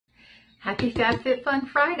Happy FabFitFun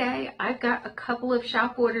Friday. I've got a couple of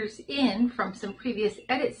shop orders in from some previous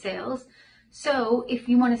edit sales. So if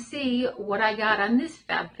you want to see what I got on this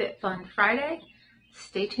FabFitFun Friday,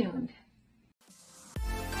 stay tuned.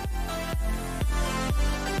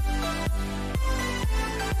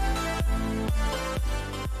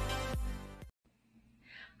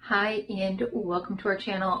 Hi and welcome to our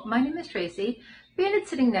channel. My name is Tracy.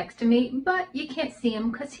 Bandit's sitting next to me, but you can't see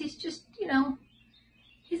him because he's just,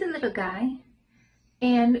 he's a little guy.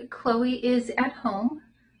 And Chloe is at home.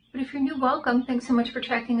 But if you're new, welcome. Thanks so much for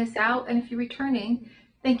checking us out. And if you're returning,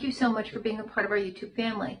 thank you so much for being a part of our YouTube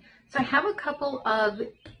family. So I have a couple of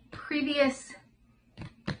previous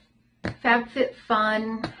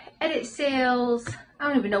FabFitFun edit sales. I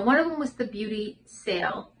don't even know. One of them was the beauty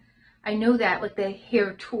sale. I know that, like the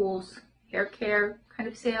hair tools, hair care kind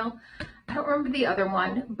of sale. I don't remember the other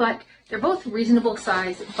one, but they're both reasonable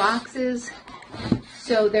size boxes.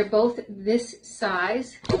 So they're both this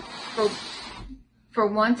size. For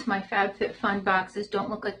once, my FabFitFun boxes don't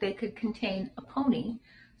look like they could contain a pony.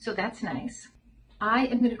 So that's nice. I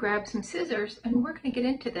am going to grab some scissors and we're going to get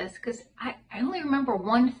into this because I only remember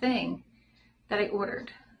one thing that I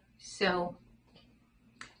ordered. So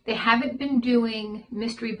they haven't been doing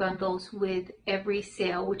mystery bundles with every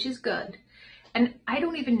sale, which is good. And I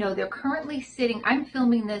don't even know, they're currently sitting, I'm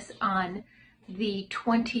filming this on the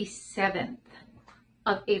 27th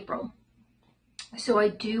of April. So I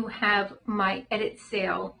do have my edit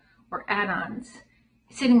sale or add-ons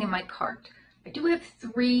sitting in my cart. I do have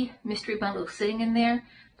 3 mystery bundles sitting in there,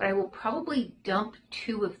 but I will probably dump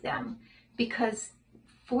 2 of them because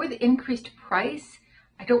for the increased price,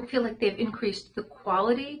 I don't feel like they've increased the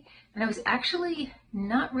quality. And I was actually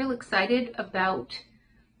not real excited about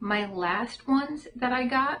my last ones that I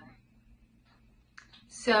got.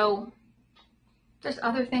 So there's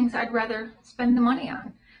other things I'd rather spend the money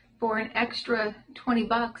on. For an extra 20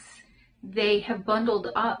 bucks, they have bundled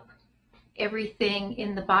up everything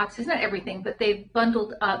in the boxes. Not everything, but they've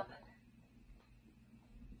bundled up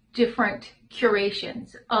different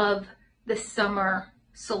curations of the summer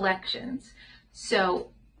selections.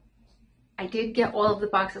 So I did get all of the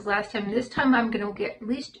boxes last time. This time I'm going to get at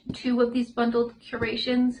least 2 of these bundled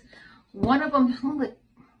curations. One of them, there's only like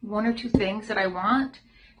 1 or 2 things that I want.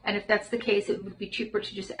 And if that's the case, it would be cheaper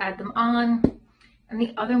to just add them on. And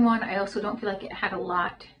the other one, I also don't feel like it had a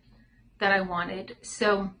lot that I wanted.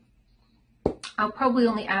 So I'll probably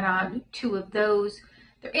only add on 2 of those.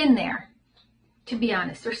 They're in there, to be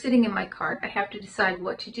honest. They're sitting in my cart. I have to decide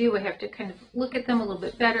what to do. I have to kind of look at them a little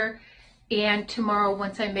bit better. And tomorrow,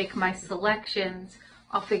 once I make my selections,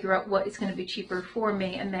 I'll figure out what is going to be cheaper for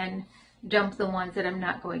me and then dump the ones that I'm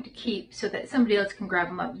not going to keep so that somebody else can grab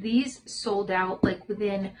them up. These sold out like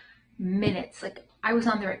within minutes. Like I was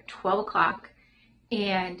on there at 12 o'clock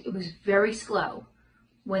and it was very slow.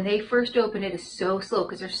 When they first opened, it is so slow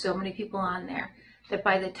because there's so many people on there that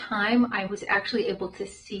by the time I was actually able to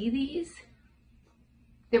see these,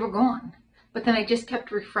 they were gone. But then I just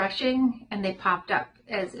kept refreshing and they popped up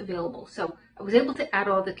as available. So I was able to add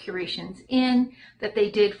all the curations in that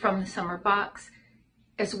they did from the summer box,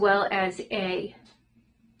 as well as a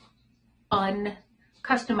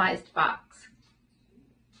uncustomized box.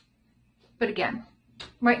 But again,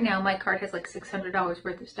 right now my cart has like $600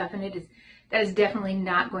 worth of stuff, and that is definitely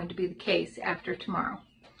not going to be the case after tomorrow.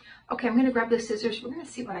 Okay, I'm going to grab the scissors. We're going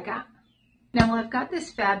to see what I got. Now, while I've got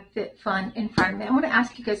this FabFitFun in front of me, I want to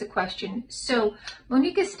ask you guys a question. So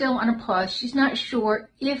Monique is still on a pause. She's not sure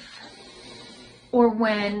if or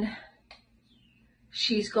when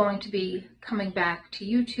she's going to be coming back to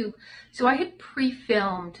YouTube. So I had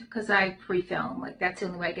pre-filmed, because I pre-film, like that's the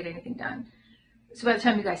only way I get anything done. So by the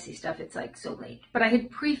time you guys see stuff, it's like so late. But I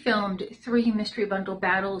had pre-filmed 3 mystery bundle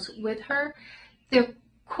battles with her. They're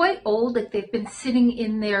quite old, like they've been sitting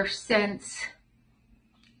in there since,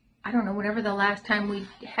 I don't know, whenever the last time we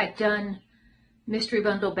had done mystery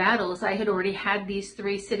bundle battles. I had already had these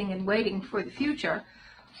 3 sitting and waiting for the future.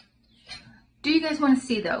 Do you guys want to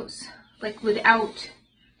see those? Like without,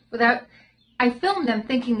 I filmed them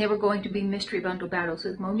thinking they were going to be mystery bundle battles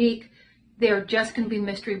with Monique. They're just going to be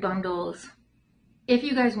mystery bundles. If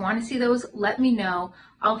you guys want to see those, let me know.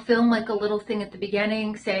 I'll film like a little thing at the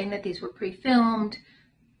beginning saying that these were pre-filmed.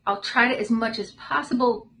 I'll try to, as much as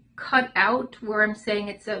possible, cut out where I'm saying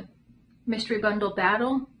it's a mystery bundle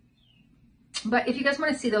battle. But if you guys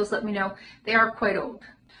want to see those, let me know. They are quite old.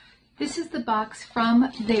 This is the box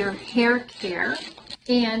from their hair care.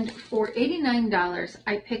 And for $89,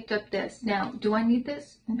 I picked up this. Now, do I need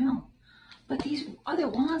this? No. But these other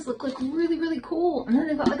ones look like really, really cool. And then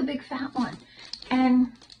they got like a big fat one.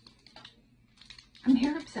 And I'm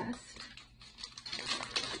hair obsessed.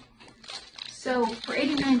 So for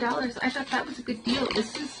 $89, I thought that was a good deal.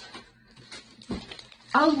 This is,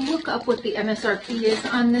 I'll look up what the MSRP is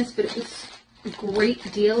on this, but it was a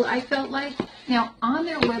great deal, I felt like. Now on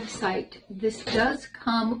their website, this does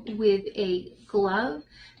come with a glove,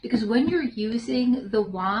 because when you're using the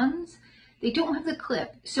wands, they don't have the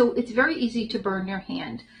clip, so it's very easy to burn your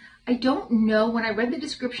hand. I don't know, when I read the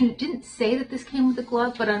description, it didn't say that this came with a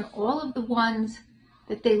glove, but on all of the ones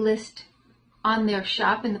that they list on their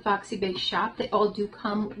shop, in the Foxy Bay shop, they all do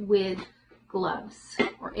come with gloves,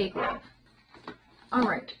 or a glove. All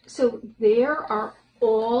right, so there are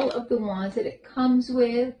all of the wands that it comes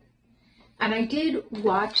with, and I did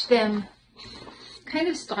watch them kind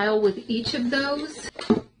of style with each of those.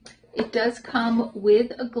 It does come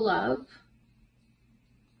with a glove.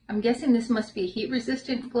 I'm guessing this must be a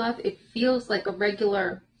heat-resistant glove. It feels like a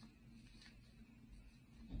regular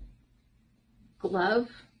glove.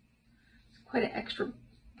 It's quite an extra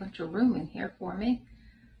bunch of room in here for me.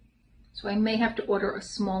 So I may have to order a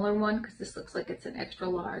smaller one, because this looks like it's an extra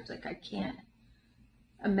large. Like, I can't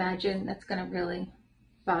imagine that's going to really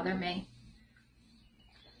bother me.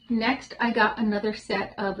 Next, I got another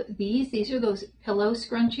set of these. These are those pillow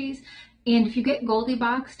scrunchies. And if you get Goldie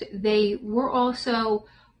Boxed, they were also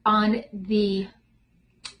on the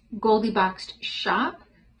Goldie Boxed shop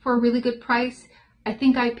for a really good price. I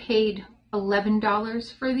think I paid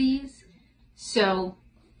 $11 for these. So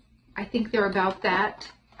I think they're about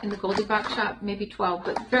that in the Goldie Box shop, maybe 12,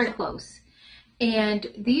 but very close. And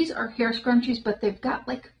these are hair scrunchies, but they've got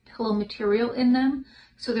like pillow material in them.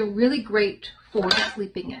 So they're really great for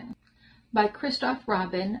sleeping in. By Christoph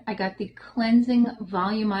Robin, I got the Cleansing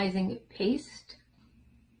Volumizing Paste.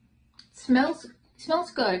 Smells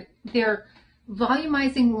good. Their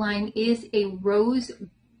volumizing line is a rose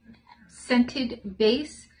scented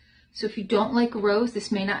base. So if you don't like rose,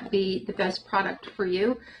 this may not be the best product for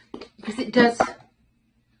you, because it does,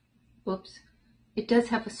 it does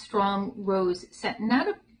have a strong rose scent. Not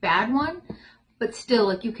a bad one, but still,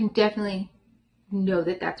 like, you can definitely know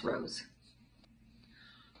that that's rose.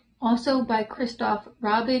 Also by Christoph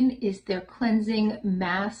Robin is their Cleansing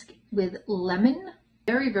Mask with Lemon.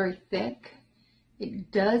 Very, very thick.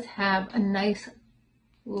 It does have a nice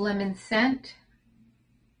lemon scent.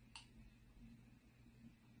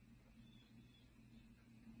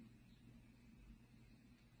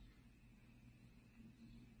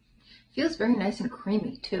 Feels very nice and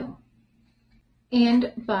creamy too.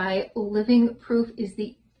 And by Living Proof is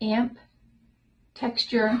the Amp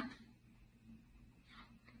Texture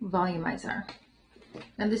Volumizer.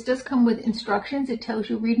 Now this does come with instructions. It tells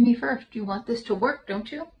you, read me first. You want this to work,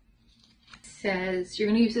 don't you? It says you're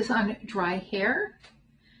going to use this on dry hair.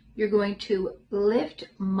 You're going to lift,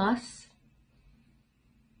 muss,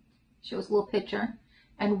 shows a little picture,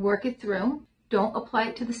 and work it through. Don't apply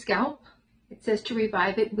it to the scalp. It says to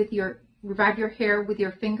revive your hair with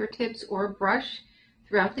your fingertips or a brush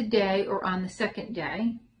throughout the day or on the second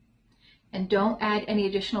day. And don't add any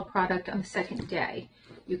additional product on the second day.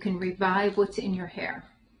 You can revive what's in your hair.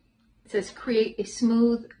 It says create a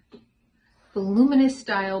smooth, voluminous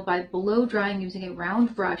style by blow drying using a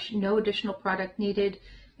round brush, no additional product needed,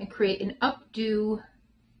 and create an updo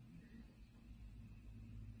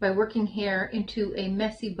by working hair into a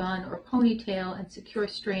messy bun or ponytail and secure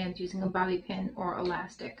strands using a bobby pin or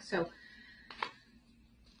elastic. So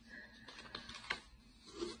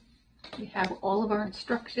we have all of our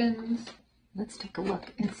instructions. Let's take a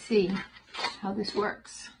look and see how this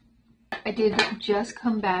works. I did just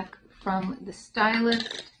come back from the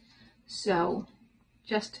stylist, so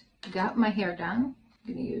just got my hair done.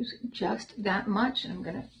 I'm going to use just that much, and I'm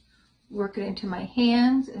going to work it into my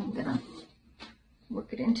hands, and I'm going to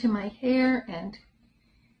work it into my hair and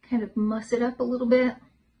kind of muss it up a little bit.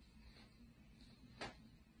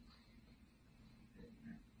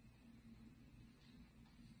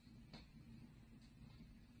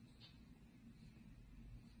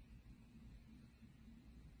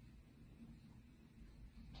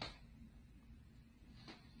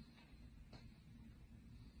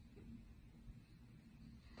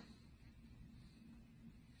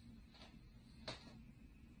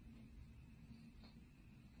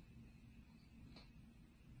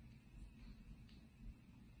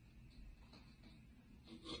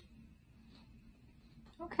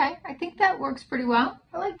 Okay, I think that works pretty well.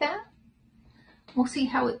 I like that. We'll see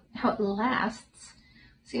how it lasts.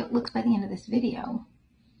 See how it looks by the end of this video.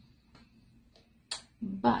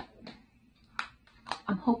 But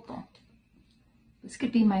I'm hopeful. This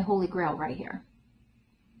could be my holy grail right here.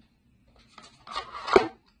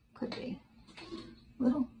 Could be. A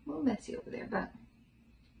little messy over there, but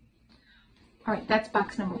all right, that's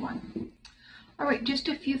box number 1. All right, just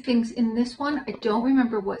a few things in this one. I don't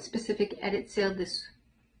remember what specific edit sale this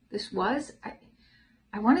was.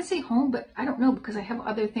 I want to say home, but I don't know because I have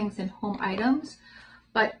other things in home items.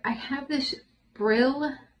 But I have this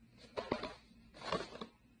Brill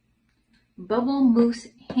Bubble Mousse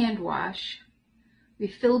Hand Wash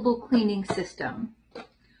Refillable Cleaning System.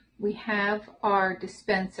 We have our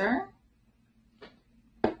dispenser.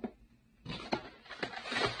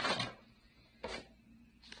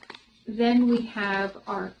 Then we have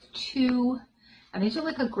our two, and these are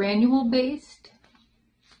like a granule based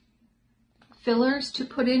fillers to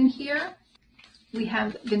put in here. We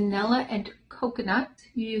have vanilla and coconut.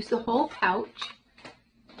 You use the whole pouch.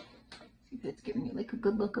 See if that's giving you like a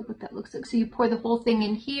good look of what that looks like. So you pour the whole thing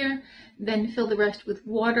in here, then fill the rest with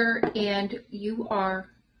water, and you are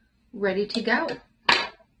ready to go.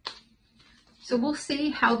 So we'll see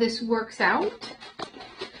how this works out.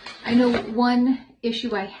 I know one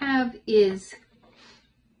issue I have is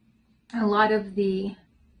a lot of the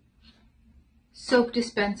soap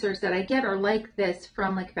dispensers that I get are like this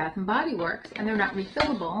from like Bath and Body Works, and they're not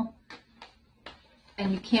refillable,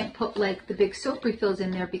 and you can't put like the big soap refills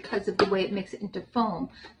in there because of the way it makes it into foam.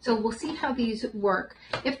 So we'll see how these work.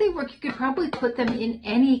 If they work, you could probably put them in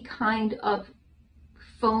any kind of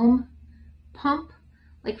foam pump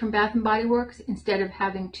like from Bath and Body Works. Instead of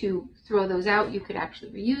having to throw those out, you could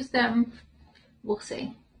actually reuse them. We'll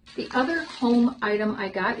see. The other home item I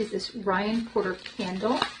got is this Ryan Porter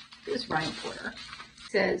candle. This Ryan Porter.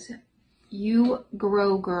 It says, "You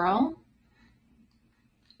Grow Girl."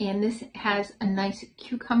 And this has a nice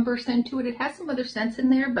cucumber scent to it. It has some other scents in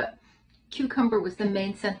there, but cucumber was the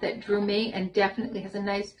main scent that drew me, and definitely has a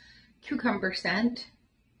nice cucumber scent.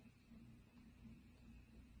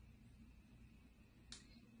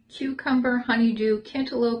 Cucumber, honeydew,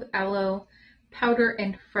 cantaloupe, aloe, powder,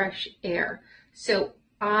 and fresh air. So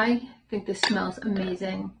I think this smells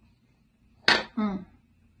amazing.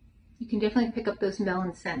 You can definitely pick up those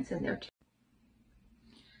melon scents in there too.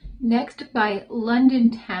 Next, by London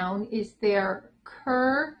Town, is their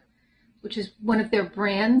Kerr, which is one of their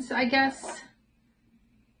brands, I guess,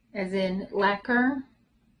 as in lacquer.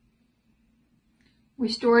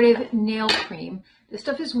 Restorative nail cream. This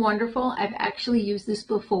stuff is wonderful. I've actually used this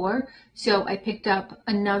before, so I picked up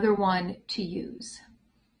another one to use.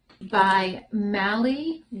 By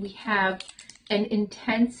Mally, we have an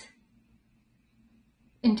intense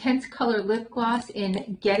color lip gloss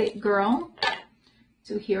in Get It Girl.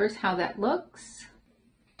 So here's how that looks.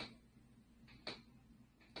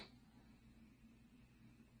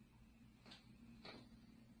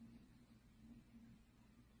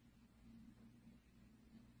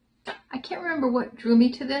 I can't remember what drew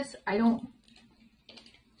me to this. I don't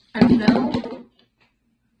know,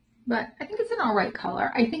 but I think it's an all right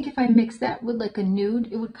color. I think if I mix that with like a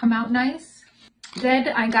nude, it would come out nice. Then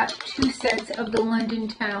I got 2 sets of the London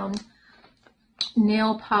Town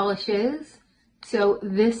nail polishes. So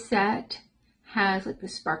this set has like the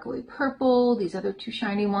sparkly purple, these other 2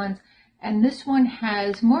 shiny ones, and this one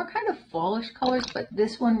has more kind of fallish colors, but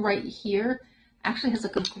this one right here actually has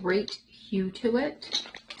like a great hue to it.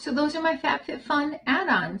 So those are my Fabfitfun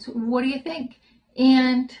add-ons. What do you think?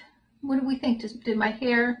 And what do we think? Did my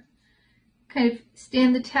hair kind of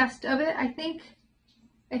stand the test of it? I think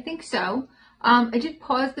so. I did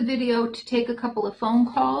pause the video to take a couple of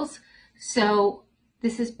phone calls, so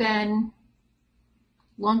this has been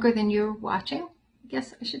longer than you're watching, I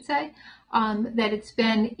guess I should say, that it's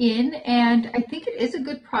been in, and I think it is a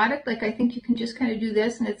good product. Like, I think you can just kind of do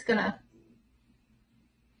this and it's gonna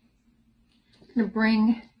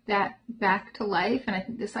bring that back to life, and I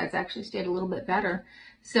think this side's actually stayed a little bit better.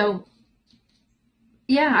 So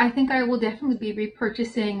yeah, I think I will definitely be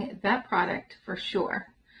repurchasing that product for sure.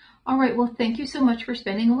 All right, well, thank you so much for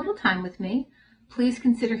spending a little time with me. Please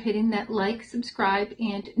consider hitting that like, subscribe,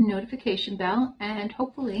 and notification bell, and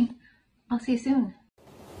hopefully I'll see you soon.